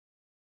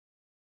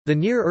The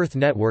Near-Earth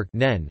Network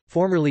 (NEN),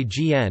 formerly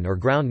GN or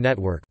Ground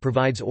Network,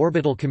 provides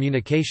orbital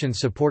communication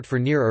support for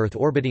near-Earth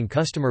orbiting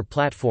customer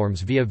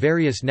platforms via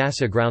various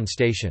NASA ground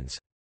stations.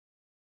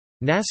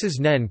 NASA's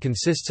NEN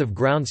consists of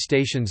ground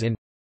stations in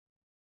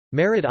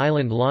Merritt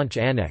Island Launch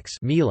Annex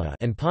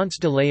and Ponce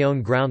de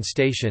Leon Ground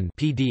Station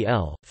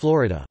 (PDL),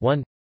 Florida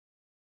 1,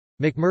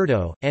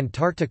 McMurdo,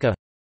 Antarctica,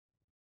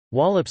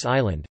 Wallops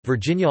Island,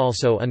 Virginia.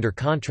 Also under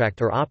contract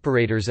are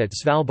operators at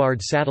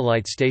Svalbard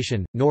Satellite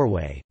Station,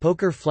 Norway,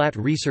 Poker Flat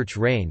Research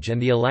Range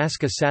and the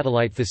Alaska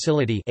Satellite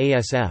Facility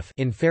 (ASF)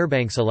 in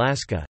Fairbanks,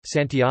 Alaska,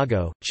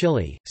 Santiago,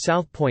 Chile,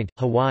 South Point,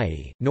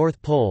 Hawaii, North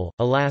Pole,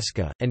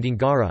 Alaska, and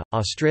Ngara,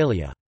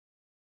 Australia.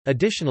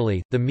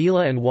 Additionally, the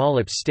Mila and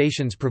Wallops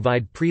stations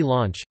provide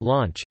pre-launch,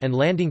 launch, and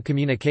landing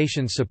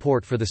communications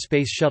support for the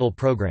Space Shuttle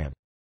program.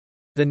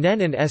 The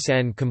NEN and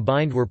SN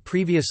combined were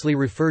previously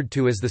referred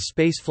to as the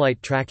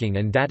Spaceflight Tracking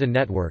and Data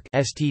Network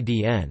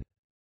 (STDN).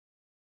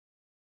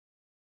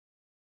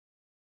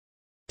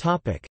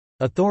 Topic: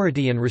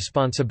 Authority and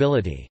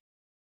responsibility.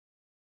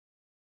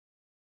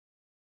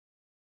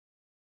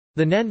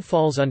 The NEN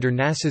falls under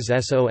NASA's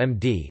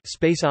SOMD,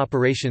 Space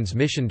Operations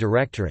Mission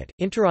Directorate,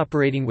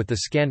 interoperating with the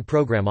SCAN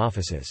program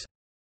offices.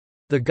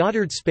 The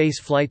Goddard Space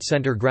Flight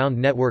Center Ground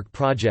Network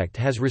project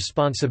has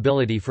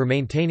responsibility for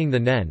maintaining the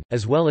NEN,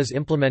 as well as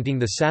implementing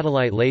the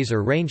Satellite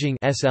Laser Ranging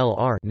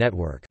 (SLR)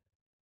 network.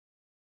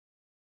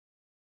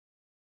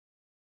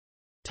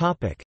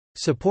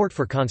 Support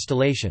for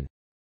Constellation.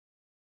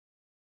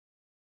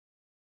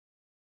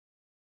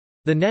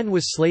 The NEN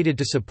was slated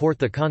to support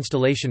the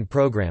Constellation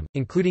program,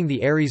 including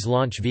the Ares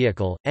launch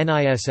vehicle,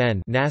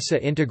 NISN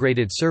NASA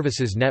Integrated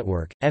Services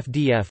Network,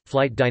 FDF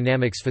Flight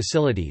Dynamics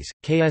Facilities,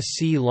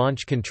 KSC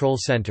Launch Control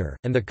Center,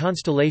 and the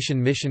Constellation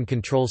Mission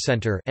Control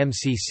Center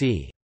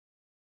 (MCC).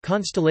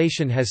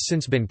 Constellation has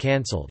since been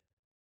cancelled.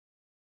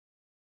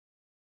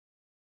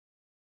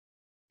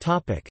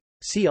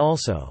 See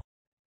also: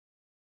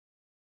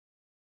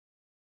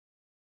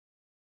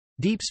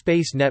 Deep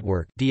Space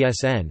Network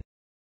 (DSN),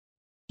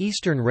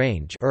 Eastern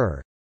Range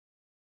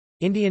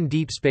Indian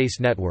Deep Space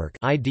Network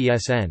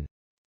 (IDSN),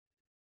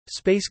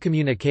 Space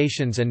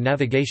Communications and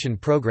Navigation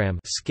Program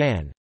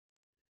 (SCAN),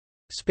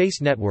 Space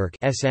Network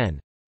 (SN),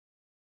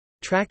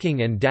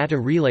 Tracking and Data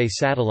Relay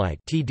Satellite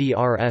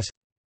 (TDRS).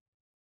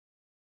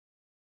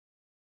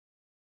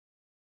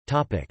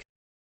 Topic: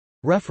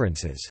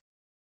 References.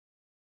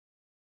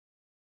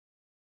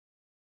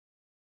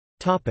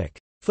 Topic: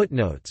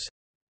 Footnotes.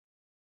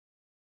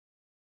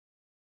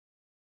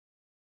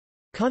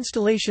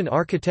 Constellation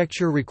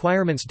Architecture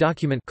Requirements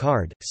Document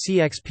Card,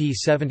 CXP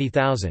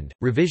 70000,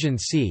 Revision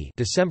C,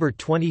 December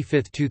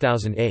 25,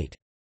 2008.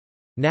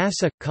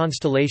 NASA –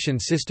 Constellation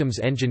Systems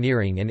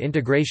Engineering and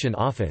Integration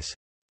Office.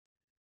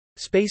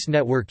 Space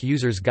Network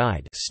User's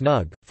Guide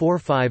SNUG,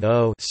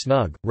 450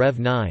 SNUG, Rev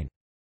 9.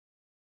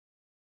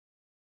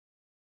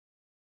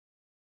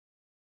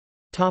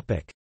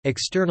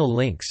 External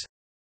links.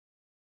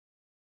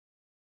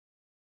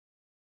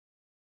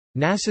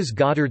 NASA's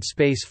Goddard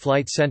Space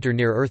Flight Center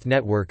Near-Earth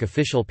Network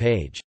official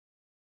page.